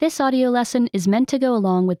This audio lesson is meant to go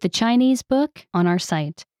along with the Chinese book on our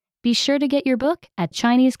site. Be sure to get your book at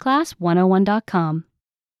ChineseClass101.com.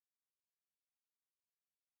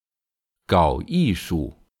 搞艺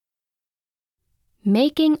术，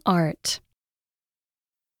 Making art.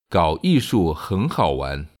 搞艺术很好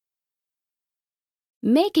玩，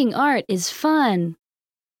 Making art is fun.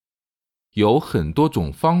 有很多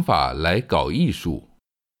种方法来搞艺术。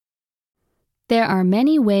 There are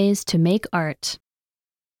many ways to make art.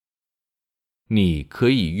 你可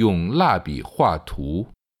以用蜡笔画图，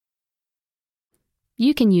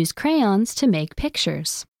 You can use crayons to make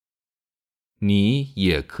pictures. 你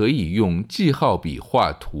也可以用记号笔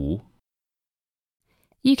画图。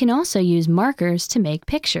 You can also use markers to make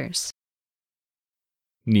pictures.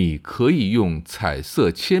 你可以用彩色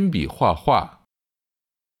铅笔画画。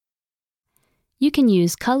 You can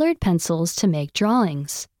use colored pencils to make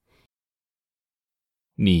drawings.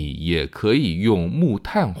 你也可以用木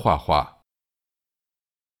炭画画。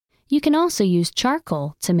 You can also use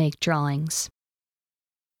charcoal to make drawings.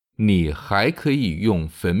 你还可以用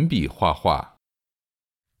粉笔画画。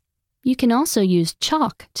 You can also use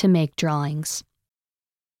chalk to make drawings.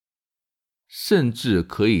 甚至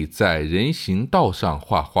可以在人行道上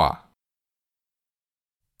画画。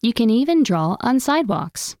 You can even draw on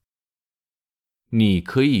sidewalks. 你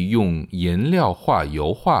可以用颜料画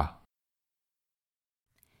油画。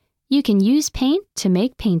 You can use paint to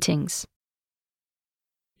make paintings.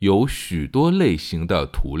 有许多类型的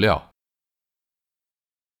涂料。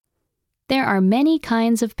 There are many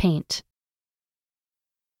kinds of paint.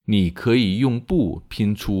 你可以用布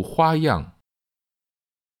拼出花样。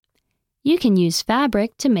 You can use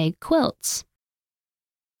fabric to make quilts.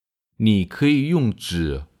 你可以用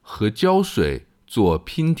纸和胶水做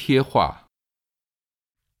拼贴画。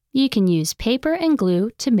 You can use paper and glue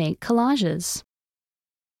to make collages.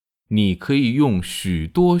 你可以用许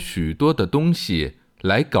多许多的东西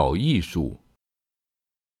来搞艺术。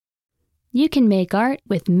 You can make art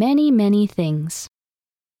with many, many things.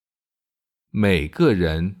 每个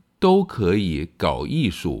人都可以搞艺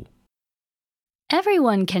术。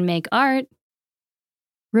 Everyone can make art.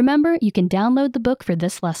 Remember, you can download the book for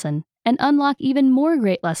this lesson and unlock even more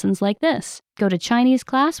great lessons like this. Go to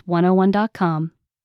ChineseClass101.com.